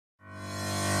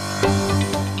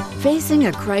Facing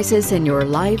a crisis in your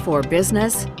life or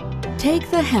business?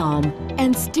 Take the helm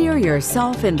and steer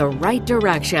yourself in the right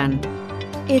direction.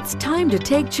 It's time to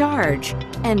take charge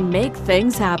and make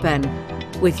things happen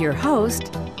with your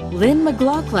host, Lynn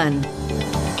McLaughlin.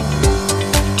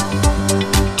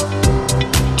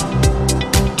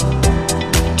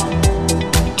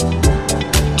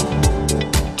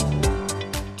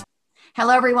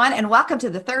 Hello, everyone, and welcome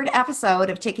to the third episode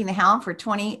of Taking the Helm for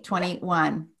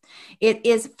 2021. It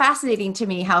is fascinating to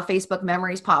me how Facebook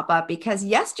memories pop up because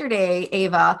yesterday,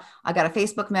 Ava, I got a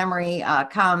Facebook memory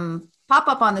pop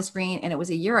up on the screen, and it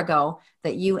was a year ago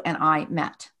that you and I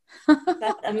met.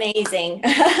 That's amazing.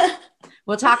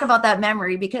 We'll talk about that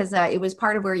memory because it was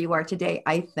part of where you are today,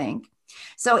 I think.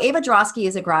 So Ava Drosky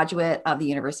is a graduate of the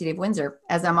University of Windsor,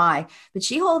 as am I, but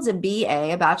she holds a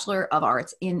BA, a Bachelor of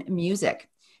Arts in Music.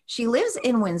 She lives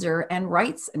in Windsor and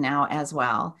writes now as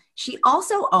well. She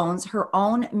also owns her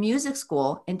own music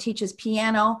school and teaches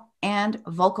piano and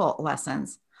vocal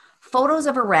lessons. Photos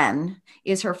of a Wren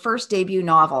is her first debut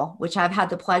novel, which I've had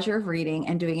the pleasure of reading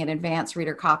and doing an advanced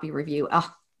reader copy review.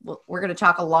 We're going to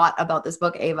talk a lot about this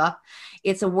book, Ava.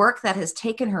 It's a work that has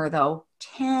taken her, though,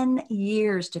 10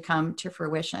 years to come to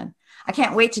fruition. I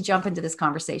can't wait to jump into this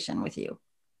conversation with you.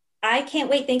 I can't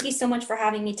wait. Thank you so much for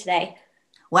having me today.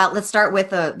 Well, let's start with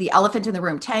the elephant in the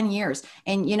room, 10 years.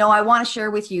 And, I want to share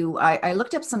with you, I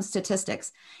looked up some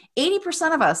statistics.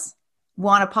 80% of us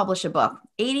want to publish a book.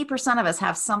 80% of us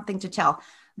have something to tell.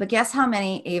 But guess how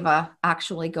many, Ava,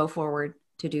 actually go forward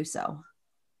to do so?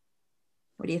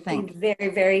 What do you think? Very,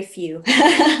 very few.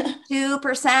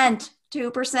 2%.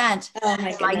 2%. Oh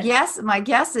my goodness. My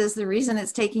guess is the reason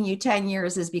it's taking you 10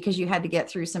 years is because you had to get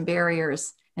through some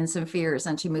barriers and some fears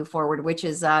and to move forward, which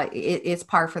is it's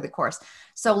par for the course.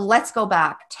 So let's go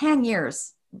back 10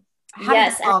 years. How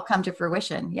did this all come to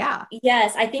fruition? Yeah.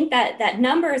 Yes. I think that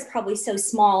number is probably so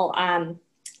small.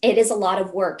 It is a lot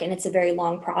of work and it's a very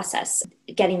long process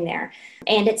getting there.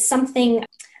 And it's something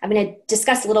I'm going to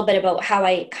discuss a little bit about how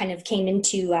I kind of came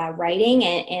into writing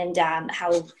and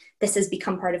how this has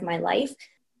become part of my life.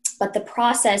 But the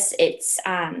process, it's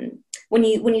when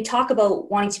you talk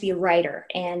about wanting to be a writer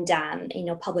and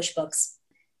publish books,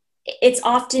 it's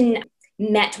often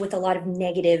met with a lot of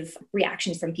negative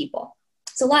reactions from people.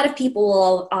 So a lot of people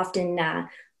will often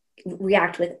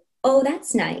react with, "Oh,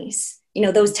 that's nice,"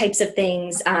 those types of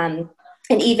things. And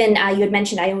even you had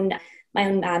mentioned I owned my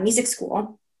own music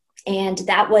school, and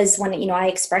that was when I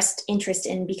expressed interest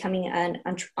in becoming an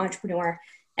entrepreneur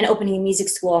and opening a music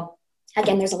school.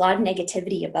 Again, there's a lot of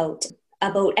negativity about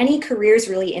any careers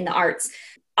really in the arts.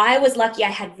 I was lucky. I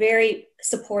had very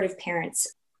supportive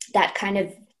parents that kind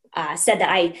of said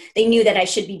that they knew that I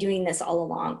should be doing this all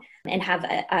along and have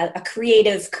a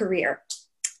creative career.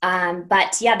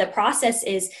 But yeah, the process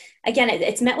is, again,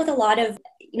 it's met with a lot of,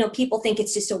 people think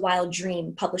it's just a wild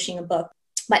dream publishing a book,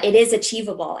 but it is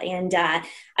achievable. And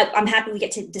I'm happy we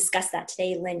get to discuss that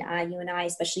today, Lynn. You and I,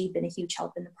 especially, have been a huge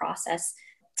help in the process.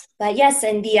 But yes,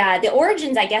 and the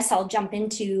origins, I guess I'll jump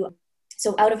into.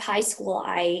 So out of high school,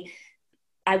 I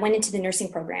went into the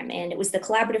nursing program, and it was the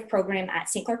collaborative program at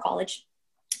St. Clair College.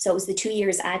 So it was the 2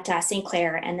 years at St.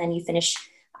 Clair, and then you finish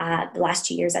the last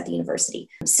 2 years at the university.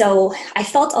 So I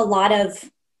felt a lot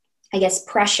of, I guess,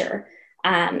 pressure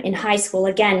in high school.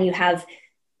 Again,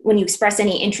 when you express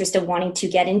any interest of wanting to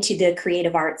get into the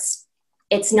creative arts,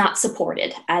 it's not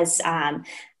supported as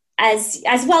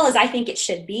well as I think it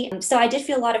should be. So I did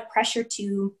feel a lot of pressure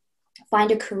to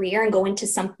find a career and go into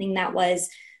something that was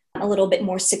a little bit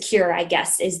more secure, I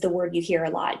guess, is the word you hear a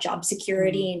lot, job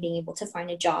security and being able to find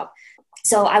a job.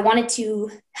 So I wanted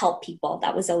to help people.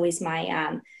 That was always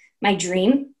my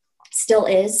dream, still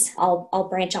is. I'll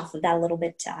branch off of that a little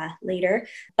bit later,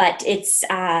 but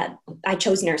I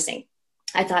chose nursing.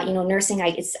 I thought, nursing,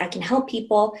 I can help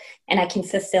people and I can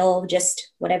fulfill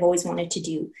just what I've always wanted to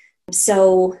do.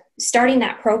 So starting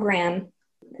that program,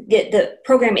 the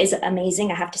program is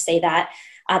amazing. I have to say that.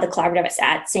 The collaborative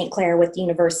at St. Clair with the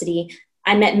university.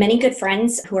 I met many good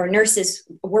friends who are nurses,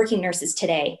 working nurses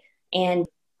today. And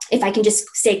if I can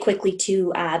just say quickly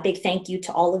too, a big thank you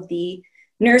to all of the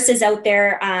nurses out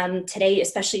there today,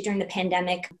 especially during the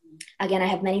pandemic. Again, I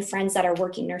have many friends that are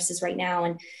working nurses right now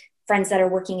and friends that are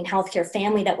working in healthcare,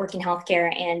 family that work in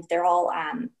healthcare, and they're all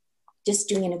just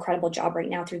doing an incredible job right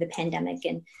now through the pandemic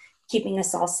and keeping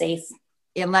us all safe.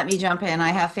 And let me jump in. I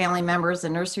have family members,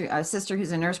 a sister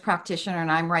who's a nurse practitioner,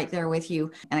 and I'm right there with you.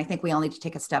 And I think we all need to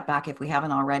take a step back if we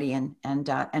haven't already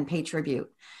and pay tribute.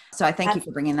 So I thank you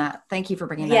for bringing that. Thank you for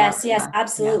bringing that up. Yes,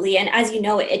 absolutely. Yeah. And as you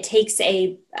know, it takes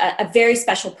a very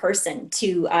special person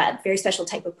a very special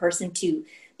type of person to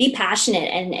be passionate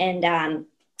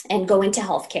and go into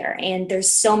healthcare. And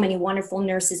there's so many wonderful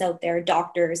nurses out there,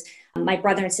 doctors. My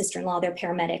brother and sister-in-law, they're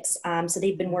paramedics. So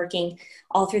they've been working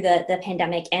all through the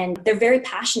pandemic, and they're very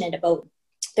passionate about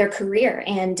their career.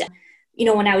 And,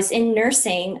 when I was in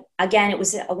nursing, again, it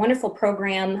was a wonderful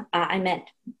program. I met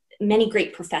many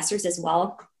great professors as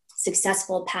well,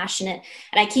 successful, passionate.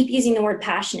 And I keep using the word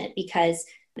passionate because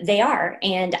they are.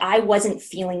 And I wasn't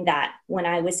feeling that when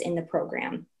I was in the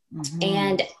program. Mm-hmm.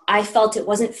 And I felt it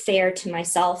wasn't fair to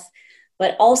myself,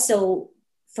 but also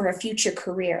for a future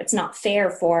career. It's not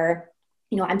fair for,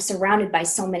 I'm surrounded by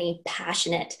so many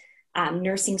passionate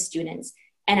nursing students,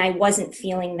 and I wasn't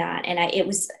feeling that. And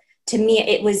to me,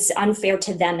 it was unfair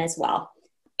to them as well.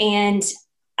 And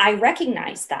I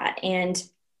recognized that. And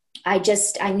I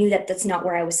knew that that's not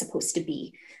where I was supposed to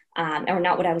be, or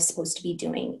not what I was supposed to be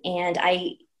doing. And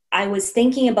I was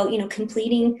thinking about,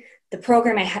 completing the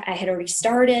program I had already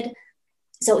started.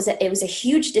 So it was a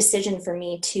huge decision for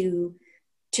me to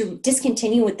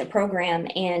discontinue with the program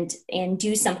and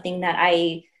do something that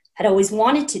I had always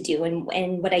wanted to do,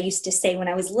 and what I used to say when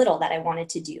I was little that I wanted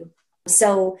to do.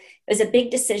 So it was a big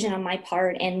decision on my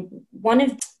part. And one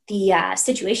of the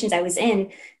situations I was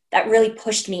in that really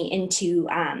pushed me into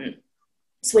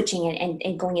switching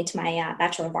and going into my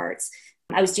Bachelor of Arts.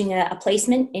 I was doing a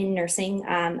placement in nursing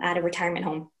at a retirement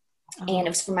home. And it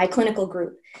was for my clinical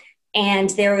group. And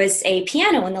there was a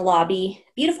piano in the lobby,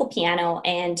 beautiful piano.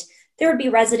 And there would be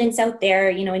residents out there,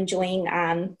 enjoying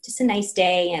just a nice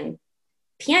day. And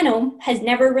piano has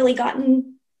never really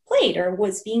gotten played or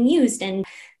was being used. And,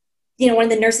 one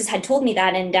of the nurses had told me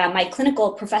that. And my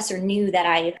clinical professor knew that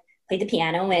I played the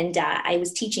piano, and I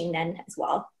was teaching then as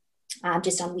well,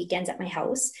 just on weekends at my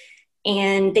house.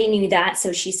 And they knew that.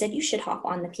 So she said, you should hop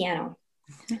on the piano.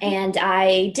 And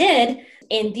I did.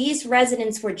 And these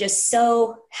residents were just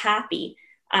so happy.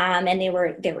 And they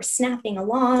were snapping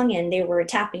along, and they were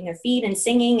tapping their feet and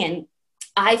singing. And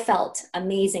I felt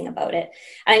amazing about it.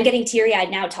 And I'm getting teary-eyed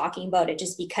now talking about it,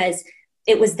 just because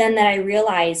it was then that I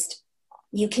realized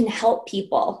you can help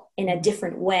people in a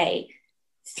different way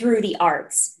through the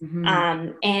arts. Mm-hmm.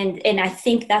 And I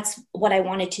think that's what I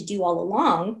wanted to do all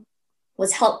along,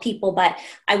 was help people. But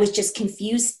I was just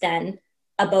confused then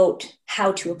about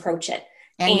how to approach it.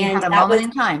 And you had a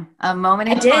moment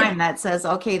in time that says,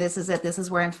 okay, this is it. This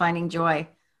is where I'm finding joy.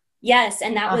 Yes.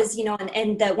 And that was,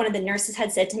 one of the nurses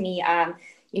had said to me,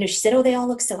 she said, oh, they all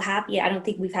look so happy. I don't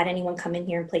think we've had anyone come in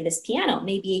here and play this piano,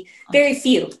 maybe very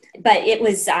few, but it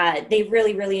was, they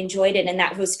really, really enjoyed it. And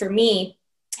that was for me.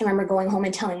 I remember going home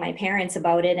and telling my parents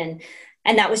about it.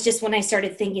 And that was just when I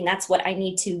started thinking, that's what I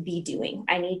need to be doing.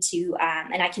 I need to,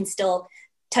 and I can still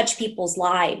touch people's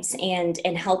lives and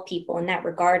help people in that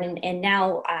regard. And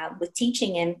now with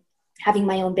teaching and having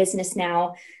my own business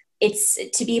now, it's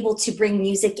to be able to bring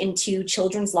music into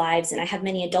children's lives. And I have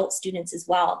many adult students as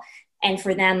well. And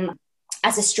for them,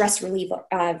 as a stress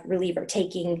reliever,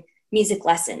 taking music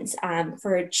lessons,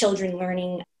 for children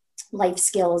learning life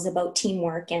skills about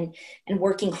teamwork and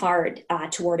working hard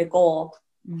toward a goal.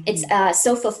 Mm-hmm. It's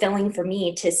so fulfilling for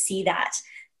me to see that.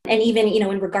 And even,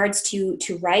 in regards to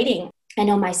writing, I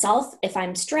know myself, if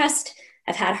I'm stressed,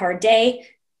 I've had a hard day,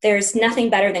 there's nothing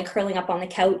better than curling up on the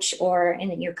couch or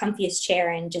in your comfiest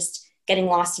chair and just getting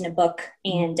lost in a book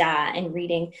and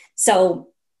reading. So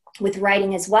with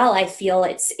writing as well, I feel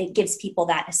it gives people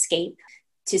that escape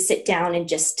to sit down and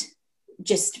just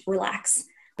relax.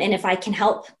 And if I can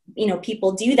help,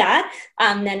 people do that,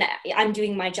 then I'm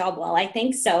doing my job well, I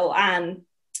think. So,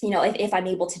 if I'm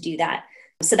able to do that.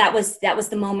 So that was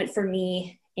the moment for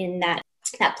me in that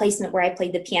placement where I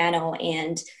played the piano,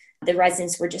 and the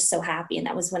residents were just so happy. And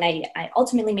that was when I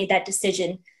ultimately made that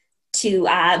decision to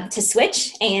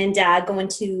switch and go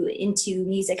into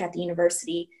music at the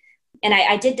university. And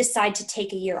I did decide to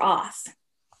take a year off.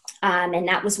 And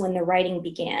that was when the writing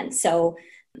began. So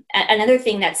another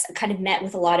thing that's kind of met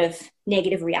with a lot of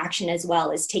negative reaction as well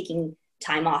is taking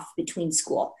time off between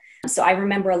school. So I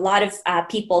remember a lot of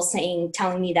people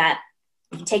telling me that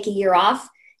if you take a year off,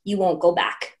 you won't go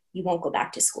back. You won't go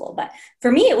back to school. But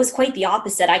for me, it was quite the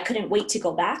opposite. I couldn't wait to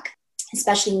go back,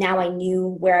 especially now I knew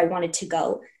where I wanted to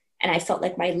go. And I felt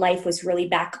like my life was really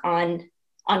back on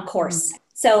course.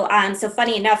 Mm-hmm. So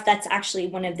funny enough, that's actually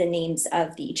one of the names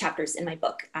of the chapters in my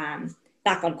book,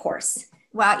 Back on Course.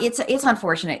 Well, it's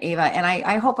unfortunate, Ava, and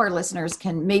I hope our listeners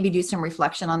can maybe do some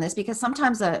reflection on this, because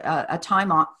sometimes a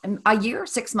time off, a year,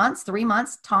 6 months, 3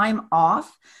 months, time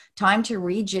off, time to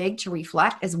rejig, to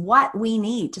reflect is what we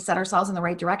need to set ourselves in the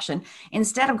right direction,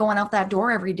 instead of going out that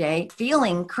door every day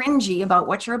feeling cringy about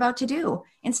what you're about to do,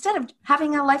 instead of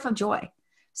having a life of joy.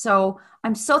 So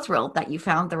I'm so thrilled that you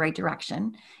found the right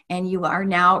direction, and you are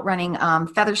now running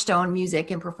Featherstone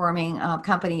Music and Performing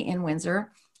Company in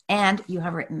Windsor, and you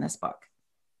have written this book.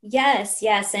 Yes,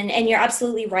 yes, and you're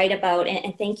absolutely right about,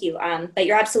 and thank you. But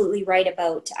you're absolutely right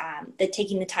about the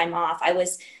taking the time off. I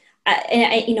was,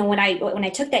 when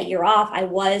I took that year off, I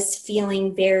was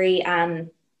feeling very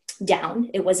down.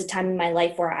 It was a time in my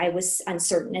life where I was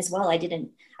uncertain as well.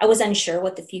 I was unsure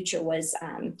what the future was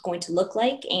going to look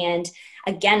like. And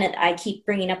again, I keep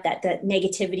bringing up that the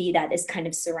negativity that is kind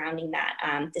of surrounding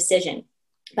that decision.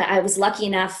 But I was lucky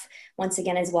enough, once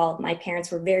again, as well, my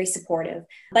parents were very supportive,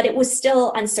 but it was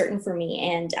still uncertain for me.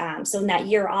 And so in that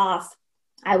year off,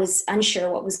 I was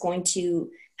unsure what was going to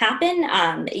happen.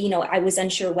 I was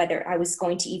unsure whether I was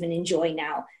going to even enjoy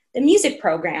now the music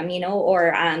program,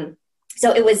 or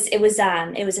so it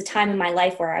was a time in my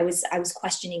life where I was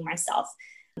questioning myself.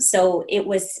 So it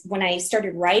was when I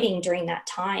started writing during that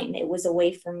time, it was a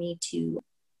way for me to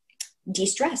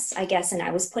de-stress, I guess. And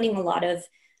I was putting a lot of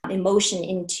emotion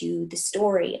into the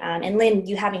story. And Lynn,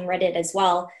 you having read it as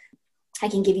well, I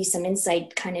can give you some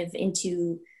insight kind of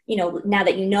into, now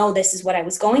that this is what I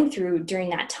was going through during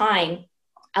that time.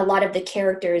 A lot of the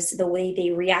characters, the way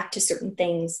they react to certain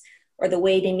things, or the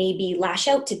way they maybe lash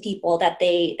out to people that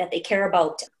they care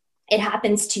about, it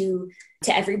happens to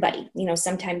everybody.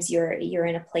 Sometimes you're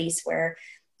in a place where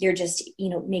you're just,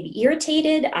 maybe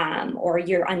irritated, or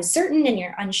you're uncertain and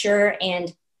you're unsure,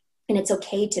 and it's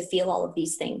okay to feel all of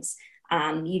these things.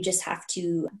 You just have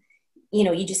to,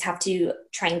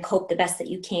 try and cope the best that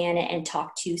you can and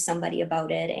talk to somebody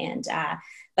about it. And,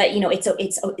 but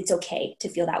it's okay to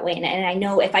feel that way. And I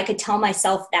know if I could tell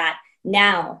myself that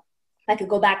now, if I could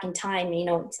go back in time,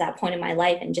 to that point in my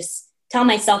life and just tell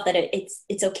myself that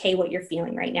it's okay what you're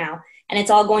feeling right now, and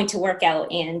it's all going to work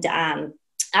out. And,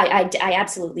 I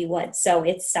absolutely would. So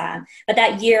it's, but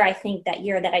that year, I think that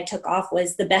year that I took off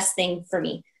was the best thing for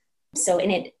me. So,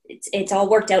 and it's all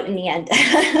worked out in the end.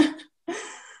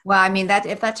 Well, I mean, that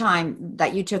if that time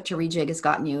that you took to rejig has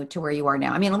gotten you to where you are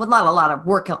now, I mean, with a lot of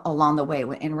work along the way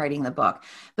in writing the book,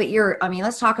 but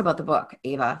let's talk about the book,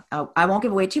 Ava. I won't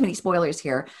give away too many spoilers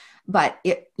here, but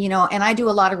and I do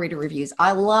a lot of reader reviews.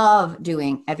 I love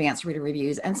doing advanced reader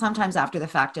reviews, and sometimes after the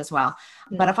fact as well.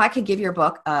 Mm-hmm. But if I could give your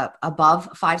book above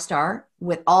 5-star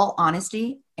with all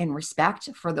honesty and respect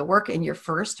for the work in your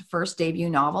first debut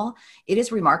novel, it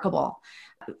is remarkable.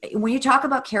 When you talk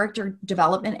about character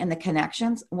development and the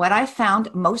connections, what I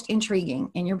found most intriguing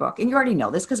in your book, and you already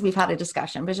know this because we've had a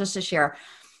discussion, but just to share,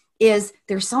 is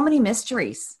there's so many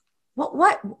mysteries.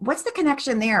 What's the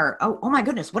connection there? Oh my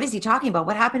goodness, what is he talking about?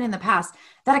 What happened in the past?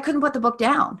 That I couldn't put the book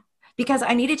down because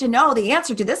I needed to know the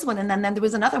answer to this one. And then there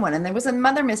was another one, and there was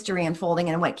another mystery unfolding.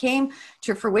 And what came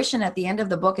to fruition at the end of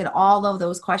the book, and all of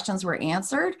those questions were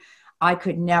answered, I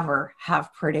could never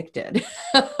have predicted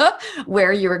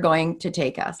where you were going to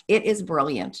take us. It is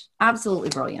brilliant. Absolutely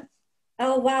brilliant.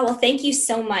 Oh, wow. Well, thank you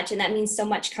so much. And that means so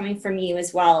much coming from you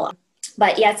as well.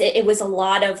 But yes, it was a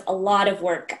lot of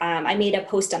work. I made a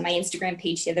post on my Instagram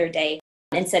page the other day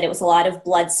and said it was a lot of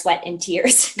blood, sweat, and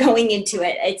tears going into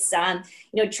it. It's,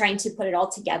 trying to put it all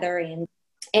together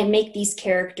and make these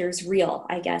characters real,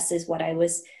 I guess, is what I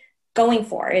was going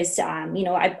for. Is, when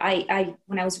I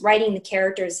was writing the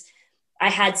characters, I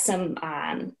had some,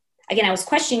 again, I was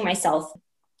questioning myself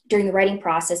during the writing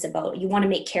process about, you want to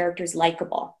make characters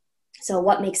likable. So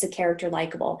what makes a character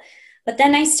likable? But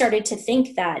then I started to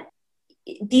think that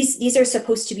these are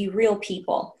supposed to be real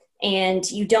people, and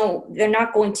they're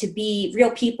not going to be, real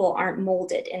people aren't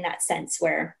molded in that sense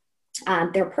where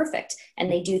they're perfect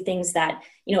and they do things that,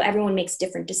 everyone makes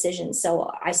different decisions.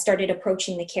 So I started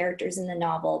approaching the characters in the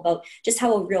novel about just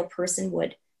how a real person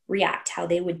would react, how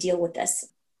they would deal with this.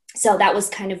 So that was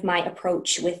kind of my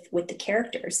approach with the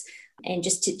characters, and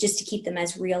just to keep them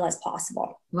as real as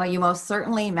possible. Well, you most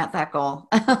certainly met that goal.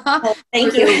 Well,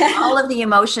 thank you. All of the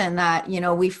emotion that,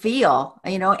 we feel,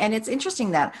 and it's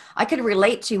interesting that I could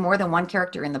relate to more than one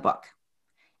character in the book,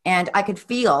 and I could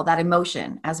feel that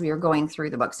emotion as we were going through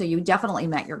the book. So you definitely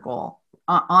met your goal.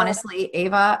 Honestly,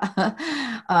 Ava,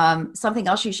 something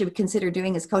else you should consider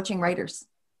doing is coaching writers.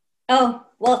 Oh,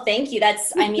 well, thank you.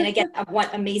 That's, again,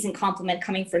 what amazing compliment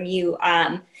coming from you.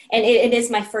 And it is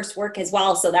my first work as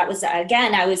well. So that was,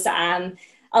 again, I was a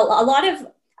lot of,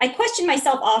 I question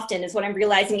myself often is what I'm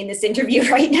realizing in this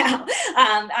interview right now.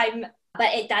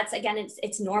 That's, again,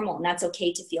 it's normal, and that's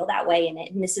okay to feel that way.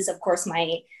 And this is, of course,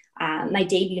 my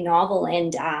debut novel.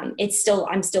 And I'm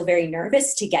still very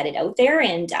nervous to get it out there.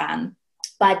 And,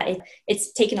 but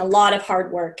it's taken a lot of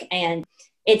hard work, and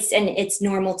it's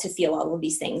normal to feel all of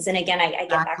these things. And again, I get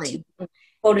back to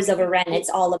Photos of a Wren. It's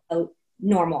all about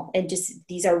normal. And just,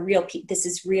 these are real, this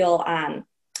is real,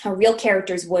 how real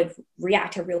characters would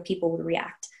react, how real people would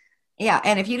react. Yeah.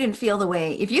 And if you didn't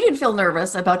feel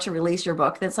nervous about to release your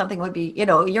book, then something would be,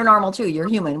 you're normal too. You're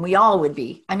human. We all would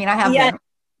be. I mean, I have been,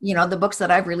 the books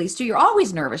that I've released too, you're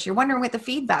always nervous. You're wondering what the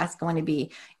feedback's going to be.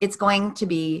 It's going to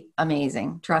be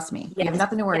amazing. Trust me. Yes. You have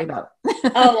nothing to worry about.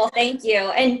 Oh, well, thank you.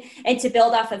 And to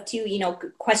build off of too,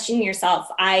 questioning yourself.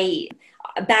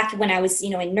 Back when I was,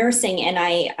 in nursing and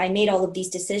I made all of these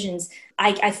decisions,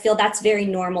 I feel that's very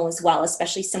normal as well,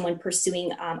 especially someone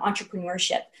pursuing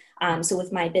entrepreneurship. So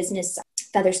with my business,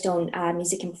 Featherstone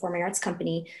Music and Performing Arts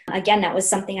Company, again, that was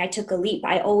something I took a leap.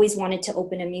 I always wanted to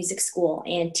open a music school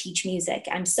and teach music.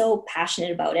 I'm so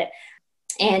passionate about it.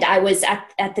 And I was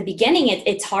at the beginning,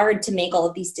 it's hard to make all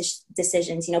of these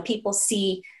decisions. People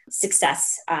see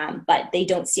success, but they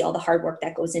don't see all the hard work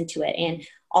that goes into it and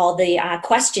all the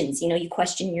questions, you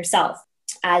question yourself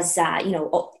as,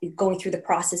 going through the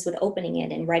process with opening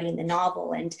it and writing the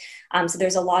novel. And so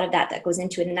there's a lot of that goes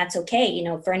into it, and that's okay.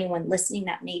 For anyone listening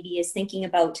that maybe is thinking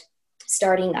about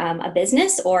starting a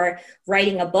business or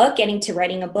writing a book, getting to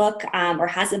writing a book, or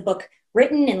has a book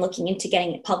written and looking into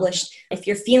getting it published. If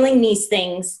you're feeling these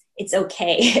things, it's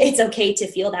okay. It's okay to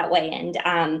feel that way.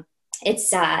 And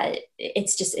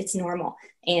it's normal.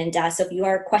 And so if you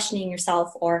are questioning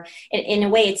yourself, or in a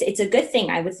way, it's a good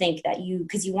thing, I would think, that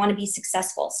because you want to be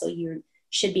successful. So you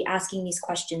should be asking these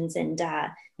questions and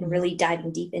really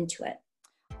diving deep into it.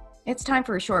 It's time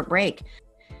for a short break.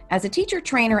 As a teacher,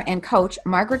 trainer, and coach,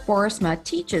 Margaret Boersma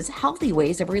teaches healthy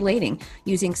ways of relating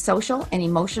using social and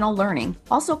emotional learning,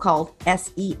 also called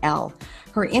SEL.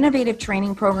 Her innovative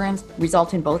training programs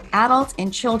result in both adults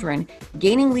and children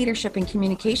gaining leadership and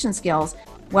communication skills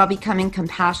while becoming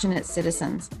compassionate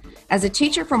citizens. As a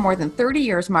teacher for more than 30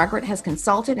 years, Margaret has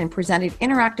consulted and presented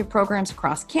interactive programs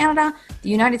across Canada, the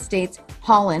United States,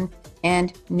 Holland,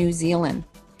 and New Zealand.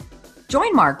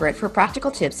 Join Margaret for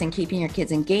practical tips in keeping your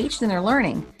kids engaged in their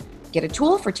learning. Get a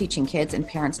tool for teaching kids and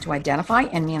parents to identify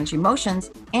and manage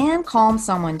emotions and calm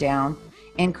someone down,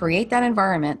 and create that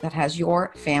environment that has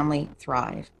your family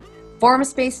thrive. Form a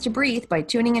space to breathe by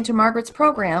tuning into Margaret's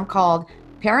program called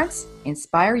Parents,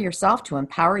 Inspire Yourself to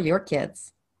Empower Your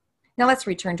Kids. Now let's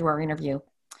return to our interview.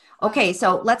 Okay,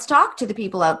 so let's talk to the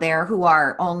people out there who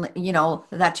are only,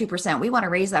 that 2%. We want to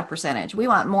raise that percentage. We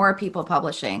want more people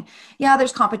publishing. Yeah,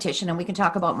 there's competition, and we can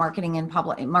talk about marketing and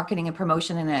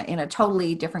promotion in a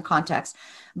totally different context.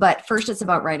 But first, it's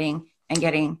about writing and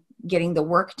getting the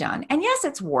work done. And yes,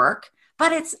 it's work,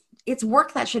 but it's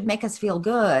work that should make us feel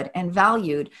good and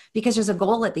valued, because there's a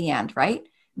goal at the end, right?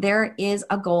 There is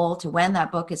a goal to when that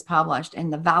book is published,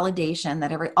 and the validation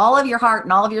that all of your heart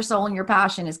and all of your soul and your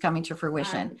passion is coming to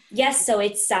fruition. Yes. So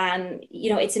it's,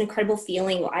 it's an incredible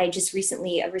feeling. I just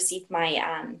recently received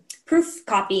my proof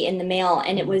copy in the mail,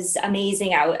 and it was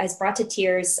amazing. I was brought to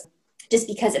tears just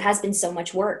because it has been so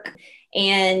much work.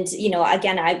 And,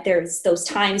 again, there's those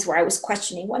times where I was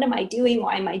questioning, what am I doing?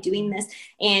 Why am I doing this?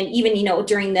 And even,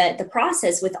 during the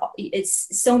process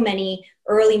it's so many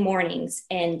early mornings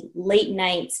and late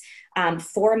nights,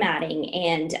 formatting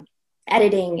and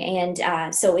editing.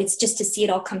 And so it's just to see it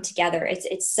all come together.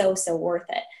 It's so worth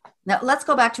it. Now, let's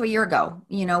go back to a year ago.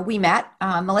 We met,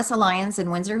 Melissa Lyons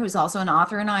in Windsor, who's also an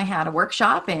author, and I had a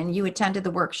workshop, and you attended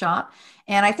the workshop.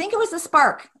 And I think it was the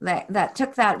spark that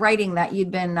took that writing that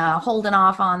you'd been holding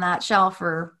off on that shelf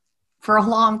for a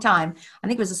long time. I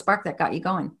think it was the spark that got you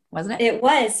going, wasn't it? It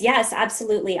was. Yes,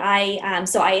 absolutely.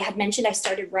 So I had mentioned I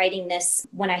started writing this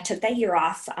when I took that year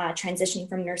off, transitioning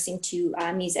from nursing to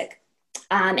music.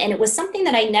 And it was something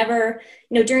that I never,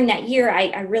 during that year,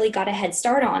 I really got a head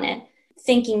start on it,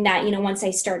 thinking that, once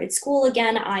I started school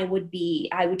again, I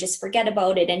would just forget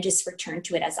about it and just return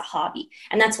to it as a hobby.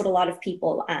 And that's what a lot of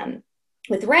people,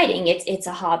 with writing, it's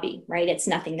a hobby, right? It's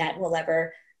nothing that will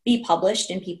ever be published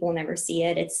and people will never see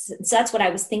it. So that's what I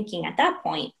was thinking at that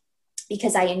point,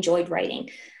 because I enjoyed writing.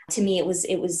 To me, it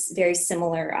was very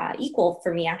similar, equal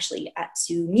for me actually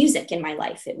to music in my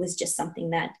life. It was just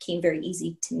something that came very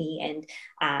easy to me.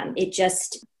 And it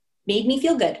just made me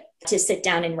feel good to sit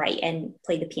down and write and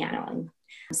play the piano. And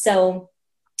so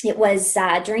it was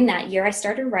during that year I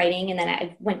started writing, and then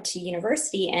I went to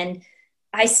university, and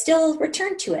I still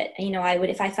returned to it. I would,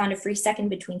 if I found a free second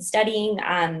between studying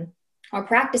or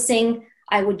practicing,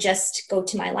 I would just go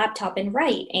to my laptop and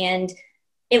write. And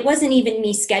it wasn't even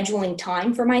me scheduling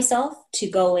time for myself to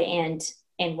go and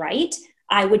write.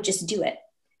 I would just do it.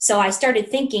 So I started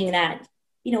thinking that,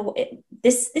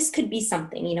 this could be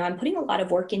something, I'm putting a lot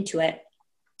of work into it,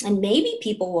 and maybe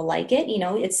people will like it.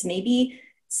 Maybe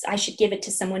I should give it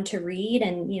to someone to read,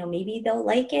 and, maybe they'll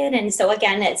like it. And so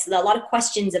again, it's a lot of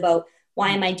questions about why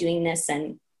am I doing this?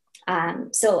 And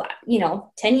so,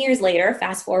 10 years later,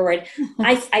 fast forward,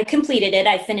 I completed it.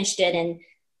 I finished it. And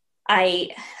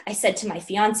I said to my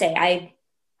fiance, I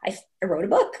wrote a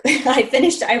book.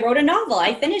 I wrote a novel.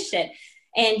 I finished it.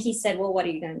 And he said, well, what are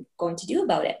you going to do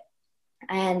about it?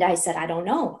 And I said, I don't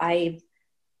know. I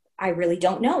really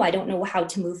don't know. I don't know how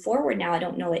to move forward now. I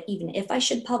don't know even if I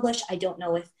should publish. I don't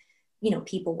know if,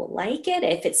 people will like it,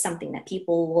 if it's something that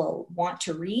people will want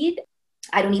to read.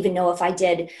 I don't even know if I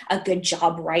did a good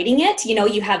job writing it.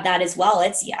 You have that as well.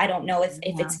 I don't know if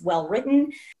it's well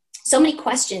written. So many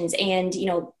questions. And,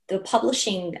 the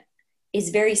publishing is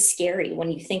very scary when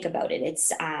you think about it.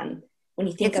 It's, when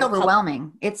you think it's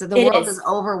overwhelming. The world is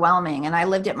overwhelming. And I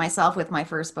lived it myself with my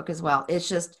first book as well. It's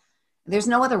just, there's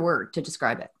no other word to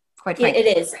describe it. Quite frankly.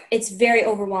 It is. It's very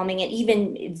overwhelming. And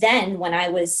even then, when I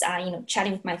was,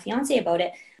 chatting with my fiance about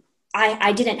it,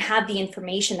 I didn't have the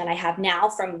information that I have now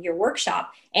from your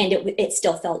workshop, and it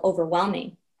still felt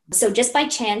overwhelming. So just by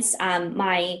chance,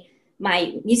 my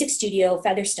music studio,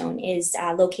 Featherstone, is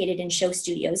located in Show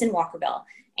Studios in Walkerville.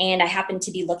 And I happened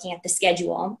to be looking at the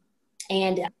schedule,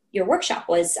 and your workshop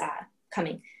was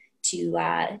coming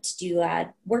to do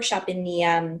a workshop in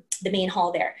the main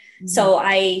hall there. Mm-hmm. So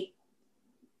I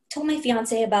told my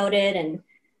fiance about it, and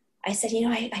I said,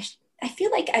 I feel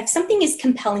like something is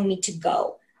compelling me to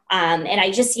go. And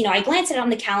I just, I glanced at it on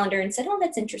the calendar and said, oh,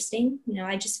 that's interesting.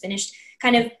 I just finished,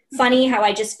 kind of funny how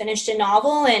I just finished a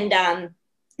novel, and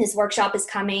this workshop is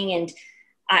coming. And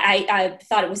I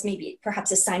thought it was maybe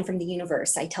perhaps a sign from the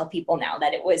universe. I tell people now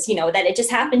that it was, that it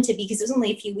just happened to be, because it was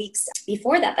only a few weeks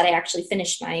before that I actually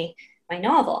finished my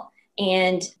novel.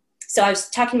 And so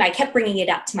I kept bringing it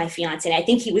up to my fiance, and I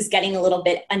think he was getting a little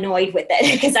bit annoyed with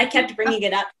it because I kept bringing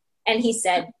it up. And he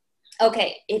said,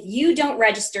 okay, if you don't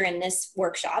register in this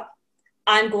workshop,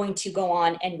 I'm going to go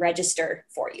on and register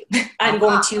for you. I'm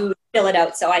going to fill it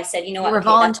out. So I said, you know what? You were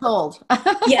voluntold.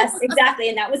 Yes, exactly.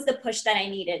 And that was the push that I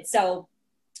needed. So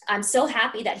I'm so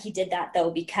happy that he did that,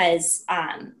 though, because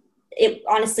it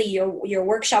honestly, your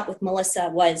workshop with Melissa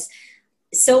was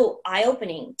so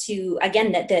eye-opening to,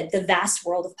 again, the vast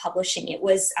world of publishing. It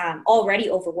was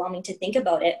already overwhelming to think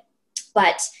about it,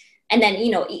 and then,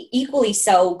 equally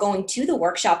so, going to the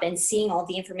workshop and seeing all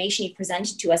the information you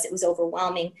presented to us, it was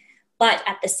overwhelming. But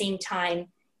at the same time,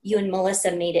 you and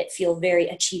Melissa made it feel very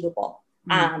achievable.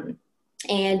 Mm-hmm.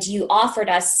 And you offered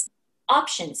us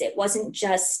options. It wasn't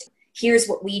just, here's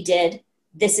what we did.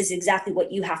 This is exactly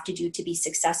what you have to do to be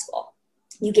successful.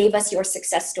 You gave us your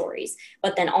success stories,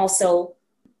 but then also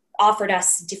offered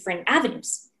us different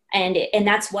avenues. And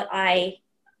that's what I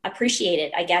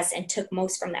appreciated, I guess, and took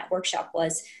most from that workshop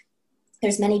was,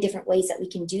 there's many different ways that we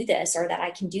can do this, or that I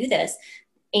can do this,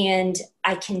 and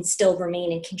I can still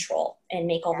remain in control and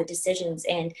make all the decisions.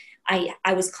 And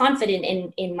I was confident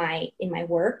in my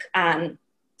work, that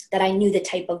I knew the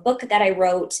type of book that I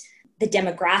wrote, the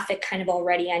demographic kind of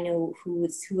already. I knew who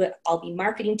I'll be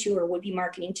marketing to or would be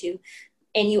marketing to.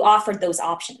 And you offered those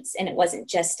options. And it wasn't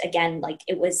just, again, like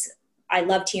it was, I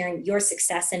loved hearing your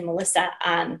success and Melissa.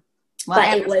 Well,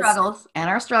 but and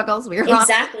our struggles. We were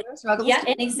exactly. Struggles yeah, too.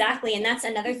 and exactly. And that's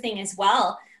another thing as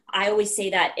well. I always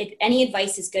say that any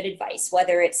advice is good advice,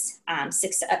 whether it's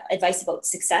advice about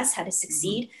success, how to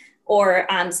succeed, mm-hmm. or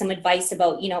some advice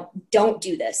about, don't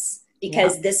do this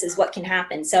because this is what can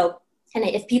happen. So, and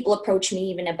if people approach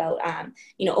me even about,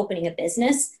 opening a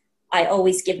business, I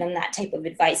always give them that type of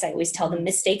advice. I always tell them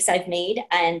mistakes I've made,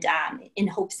 and in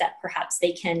hopes that perhaps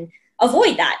they can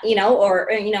avoid that,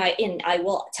 and I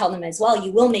will tell them as well,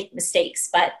 you will make mistakes,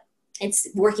 but it's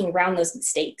working around those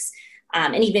mistakes.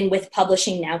 And even with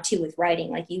publishing now too, with writing,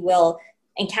 like you will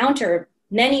encounter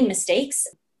many mistakes,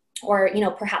 or,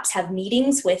 perhaps have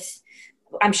meetings with,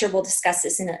 I'm sure we'll discuss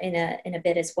this in a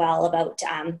bit as well about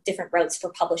different routes for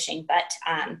publishing, but,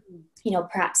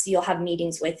 perhaps you'll have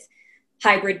meetings with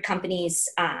hybrid companies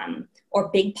or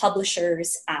big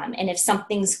publishers. And if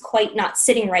something's quite not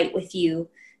sitting right with you,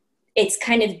 it's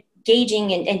kind of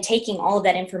gauging and taking all of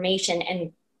that information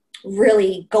and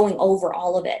really going over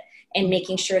all of it and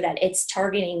making sure that it's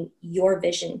targeting your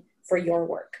vision for your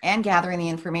work and gathering the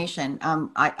information.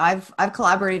 I've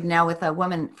collaborated now with a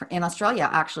woman in Australia.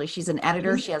 Actually, she's an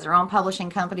editor. Mm-hmm. She has her own publishing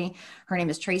company. Her name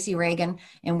is Tracy Reagan,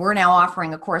 and we're now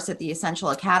offering a course at the Essential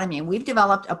Academy. And we've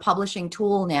developed a publishing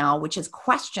tool now, which is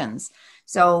questions.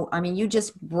 So, you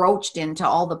just broached into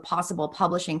all the possible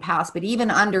publishing paths, but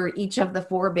even under each of the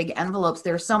 4 big envelopes,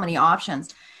 there's so many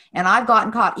options. And I've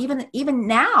gotten caught, even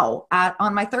now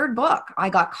on my 3rd book, I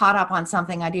got caught up on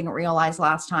something I didn't realize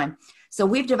last time. So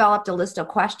we've developed a list of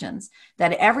questions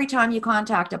that every time you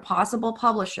contact a possible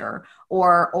publisher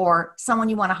or someone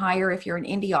you want to hire, if you're an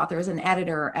indie author, as an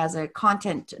editor, as a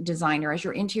content designer, as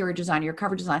your interior designer, your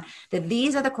cover design, that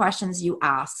these are the questions you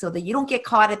ask so that you don't get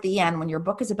caught at the end when your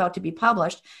book is about to be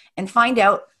published and find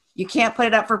out you can't put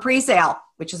it up for pre-sale,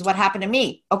 which is what happened to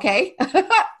me. Okay.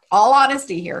 All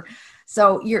honesty here.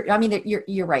 So you're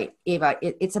right, Ava.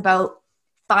 It's about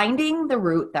finding the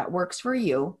route that works for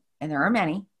you. And there are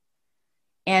many,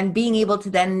 and being able to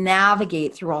then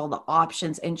navigate through all the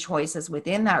options and choices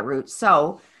within that route.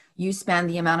 So you spend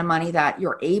the amount of money that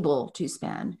you're able to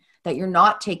spend, that you're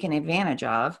not taken advantage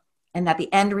of, and that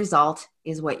the end result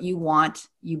is what you want,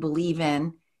 you believe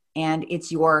in, and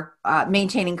it's your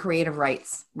maintaining creative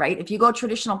rights, right? If you go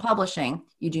traditional publishing,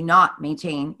 you do not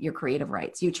maintain your creative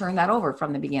rights. You turn that over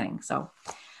from the beginning. So,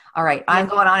 all right, I'm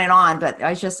going on and on, but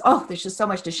there's just so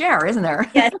much to share, isn't there?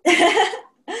 Yes.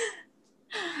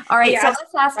 All right, so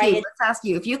let's ask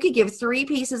you, if you could give 3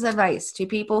 pieces of advice to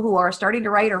people who are starting to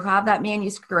write or have that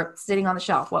manuscript sitting on the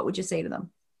shelf, what would you say to them?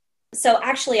 So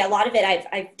actually, a lot of it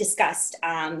I've discussed,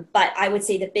 but I would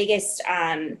say the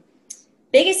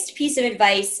biggest piece of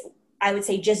advice, I would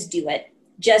say, just do it.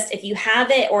 Just if you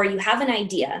have it or you have an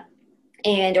idea,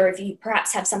 or if you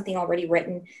perhaps have something already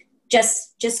written,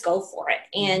 just go for it.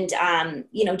 And,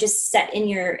 just set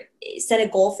a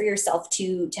goal for yourself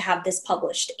to have this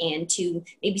published and to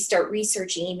maybe start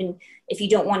researching, even if you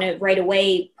don't want to right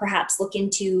away, perhaps look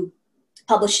into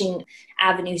publishing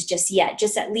avenues just yet,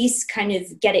 just at least kind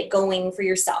of get it going for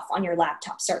yourself on your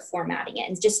laptop, start formatting it,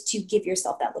 and just to give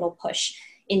yourself that little push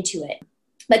into it.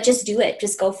 But just do it,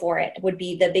 just go for it would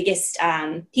be the biggest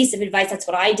piece of advice. That's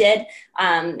what I did.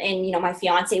 And, my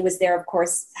fiance was there, of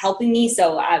course, helping me.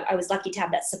 So I was lucky to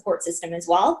have that support system as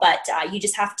well. But you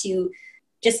just have to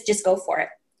just go for it.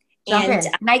 And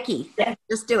Nike,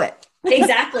 just do it.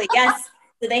 Exactly. Yes.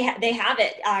 So they have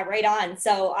it right on.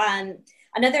 So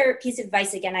another piece of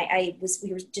advice, again,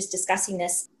 we were just discussing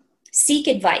this, seek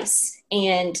advice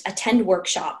and attend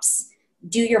workshops,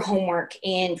 do your homework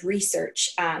and research,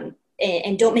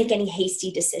 and don't make any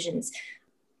hasty decisions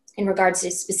in regards to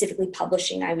specifically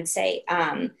publishing, I would say.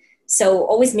 So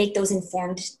always make those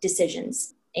informed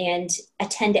decisions and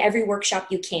attend every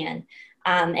workshop you can.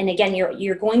 And again,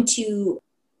 you're going to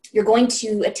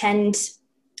attend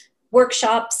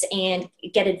workshops and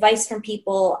get advice from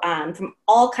people from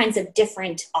all kinds of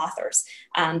different authors,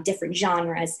 different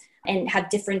genres, and have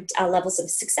different levels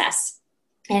of success.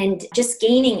 And just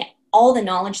gaining all the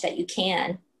knowledge that you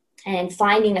can and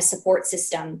finding a support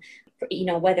system,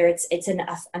 whether it's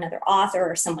another author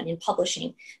or someone in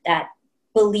publishing that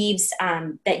believes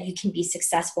that you can be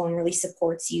successful and really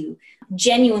supports you,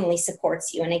 genuinely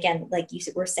supports you. And again, like you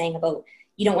were saying about,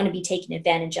 you don't want to be taken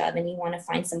advantage of, and you want to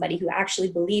find somebody who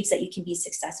actually believes that you can be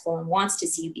successful and wants to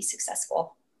see you be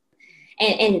successful.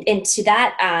 And to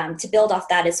that, to build off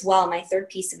that as well, my third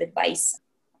piece of advice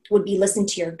would be listen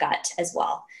to your gut as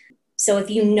well. So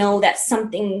if you know that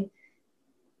something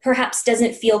perhaps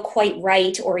doesn't feel quite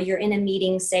right, or you're in a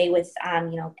meeting, say with,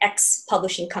 X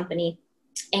publishing company,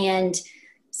 and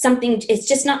something is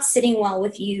just not sitting well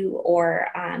with you, or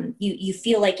you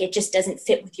feel like it just doesn't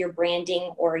fit with your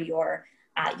branding or your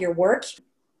work,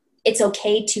 it's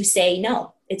okay to say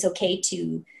no. It's okay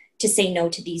to say no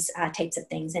to these types of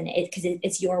things, and because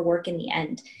it's your work in the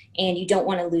end, and you don't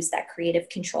want to lose that creative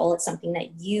control. It's something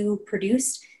that you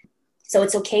produced. So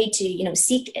it's okay to,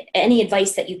 seek any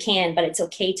advice that you can, but it's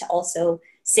okay to also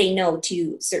say no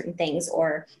to certain things,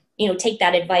 or, take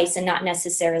that advice and not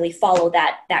necessarily follow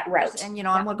that route. And,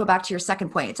 I'm going to go back to your second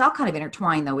point. It's all kind of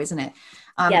intertwined though, isn't it?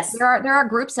 Yes. There are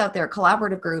groups out there,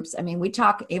 collaborative groups. I mean, we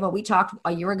talked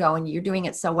a year ago, and you're doing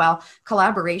it so well.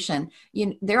 Collaboration.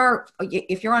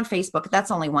 If you're on Facebook,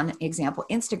 that's only one example.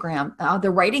 Instagram,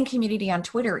 the writing community on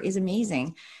Twitter is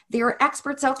amazing. There are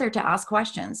experts out there to ask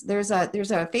questions. There's a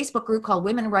Facebook group called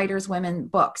Women Writers, Women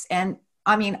Books. And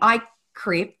I mean, I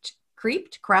crept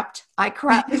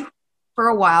for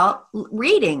a while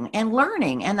reading and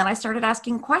learning. And then I started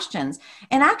asking questions.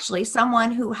 And actually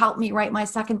someone who helped me write my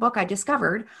second book, I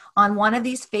discovered on one of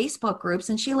these Facebook groups,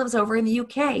 and she lives over in the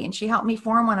UK, and she helped me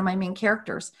form one of my main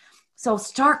characters. So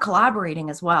start collaborating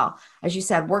as well. As you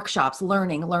said, workshops,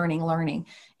 learning,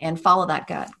 and follow that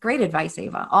gut. Great advice,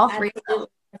 Ava. All three. Absolutely.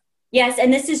 Yes.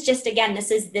 And this is just, again,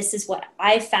 this is what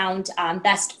I found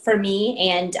best for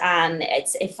me. And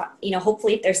it's,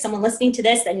 hopefully if there's someone listening to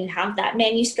this, then you have that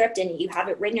manuscript and you have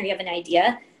it written, or you have an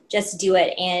idea, just do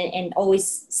it, and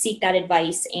always seek that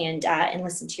advice and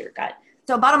listen to your gut.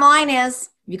 So bottom line is,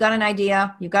 you got an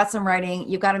idea, you got some writing,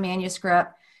 you got a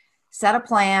manuscript, set a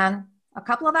plan, A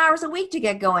couple of hours a week to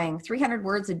get going. 300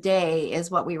 words a day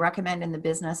is what we recommend in the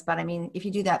business. But I mean, if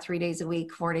you do that 3 days a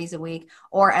week, 4 days a week,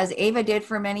 or as Ava did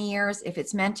for many years, if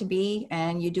it's meant to be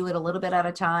and you do it a little bit at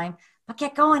a time, but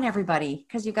get going, everybody,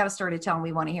 because you've got a story to tell and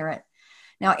we want to hear it.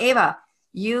 Now, Ava,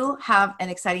 you have an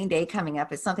exciting day coming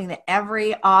up. It's something that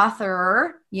every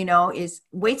author, is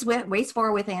waits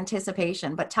for with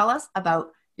anticipation. But tell us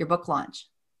about your book launch.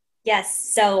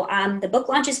 Yes. So the book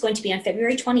launch is going to be on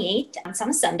February 28th. It's on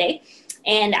a Sunday.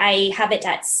 And I have it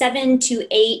at 7 to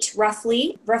 8,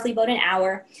 roughly about an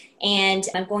hour. And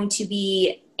I'm going to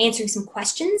be answering some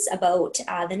questions about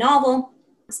the novel,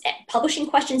 publishing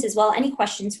questions as well. Any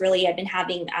questions, really. I've been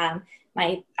having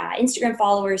my Instagram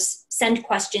followers send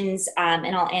questions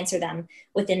and I'll answer them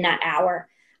within that hour.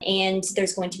 And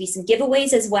there's going to be some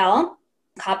giveaways as well.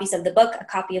 Copies of the book, a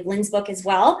copy of Lynn's book as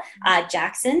well,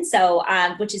 Jackson. So,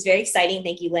 which is very exciting.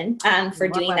 Thank you, Lynn, for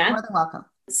doing that. More than welcome.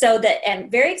 So I'm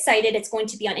very excited. It's going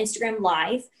to be on Instagram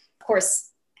Live. Of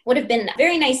course, would have been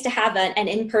very nice to have an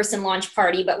in-person launch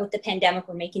party, but with the pandemic,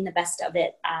 we're making the best of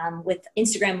it with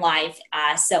Instagram Live.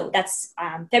 So that's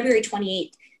February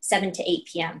 28th, 7 to 8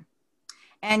 p.m.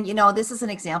 And, this is an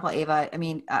example, Ava. I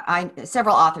mean,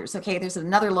 several authors. Okay. There's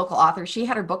another local author. She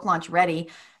had her book launch ready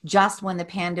just when the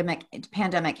pandemic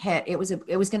hit. It was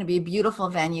going to be a beautiful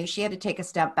venue. She had to take a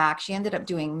step back. She ended up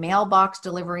doing mailbox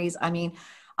deliveries. I mean,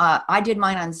 I did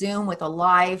mine on Zoom with a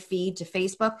live feed to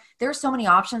Facebook. There are so many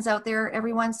options out there,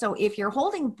 everyone. So if you're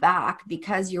holding back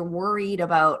because you're worried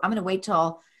about, I'm going to wait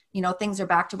till, things are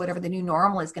back to whatever the new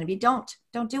normal is going to be, don't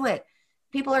do it.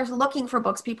 People are looking for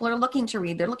books. People are looking to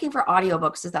read. They're looking for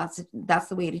audiobooks. So that's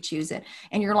the way to choose it.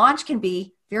 And your launch can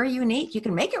be very unique. You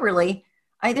can make it really,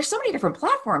 there's so many different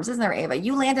platforms, isn't there, Ava?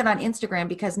 You landed on Instagram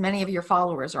because many of your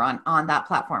followers are on that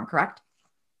platform, correct?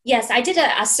 Yes, I did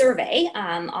a survey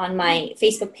on my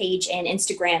Facebook page and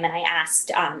Instagram, and I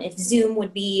asked if Zoom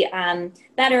would be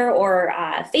better or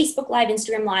Facebook Live,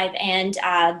 Instagram Live, and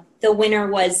the winner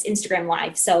was Instagram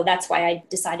Live. So that's why I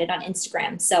decided on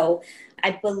Instagram. So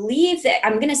I believe that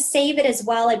I'm going to save it as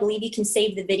well. I believe you can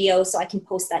save the video so I can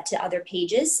post that to other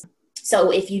pages. So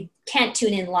if you can't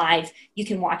tune in live, you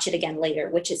can watch it again later,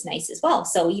 which is nice as well.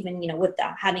 So even, with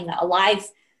having a live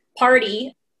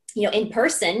party, in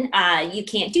person, you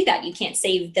can't do that. You can't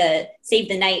save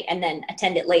the night and then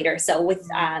attend it later. So with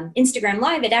Instagram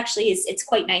Live, it actually is, it's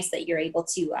quite nice that you're able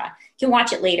to, you can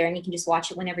watch it later and you can just watch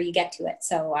it whenever you get to it.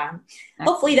 So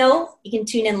hopefully though, you can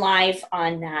tune in live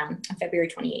on February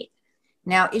 28th.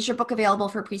 Now, is your book available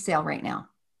for pre-sale right now?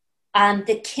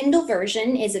 The Kindle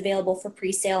version is available for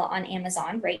pre-sale on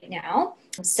Amazon right now.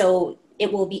 So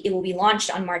it will be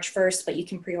launched on March 1st, but you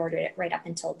can pre-order it right up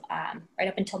until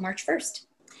March 1st.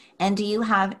 And do you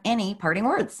have any parting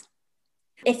words?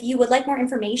 If you would like more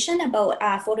information about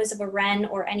photos of a Wren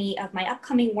or any of my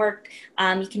upcoming work,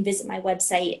 you can visit my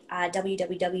website,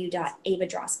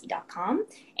 www.avadrosky.com,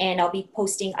 and I'll be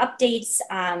posting updates,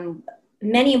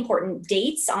 many important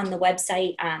dates on the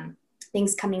website,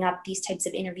 things coming up, these types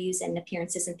of interviews and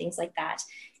appearances and things like that.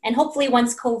 And hopefully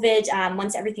once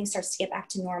once everything starts to get back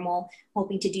to normal,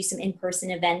 hoping to do some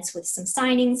in-person events with some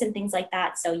signings and things like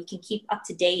that. So you can keep up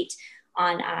to date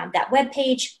on that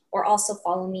webpage, or also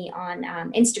follow me on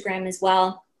Instagram as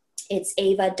well. It's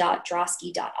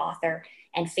ava.drosky.author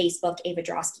and Facebook, Ava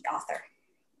Drosky Author.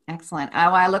 Excellent.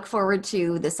 I look forward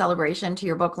to the celebration, to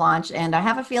your book launch. And I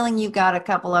have a feeling you've got a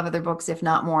couple of other books, if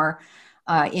not more,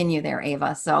 in you there,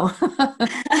 Ava. So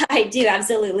I do.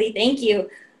 Absolutely. Thank you.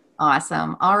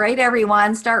 Awesome. All right,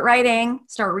 everyone, start writing,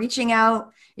 start reaching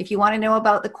out. If you want to know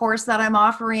about the course that I'm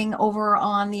offering over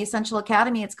on the Essential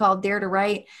Academy, it's called Dare to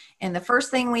Write. And the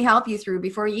first thing we help you through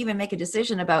before you even make a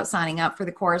decision about signing up for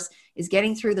the course is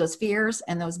getting through those fears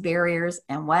and those barriers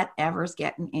and whatever's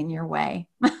getting in your way.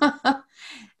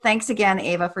 Thanks again,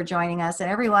 Ava, for joining us. And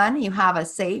everyone, you have a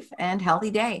safe and healthy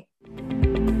day.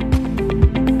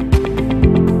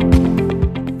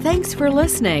 Thanks for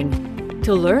listening.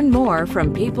 To learn more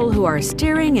from people who are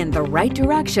steering in the right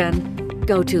direction,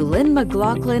 go to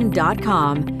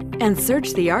lynnmclaughlin.com and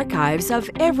search the archives of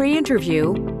every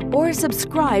interview or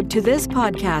subscribe to this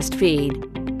podcast feed.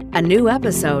 A new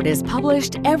episode is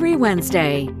published every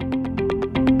Wednesday.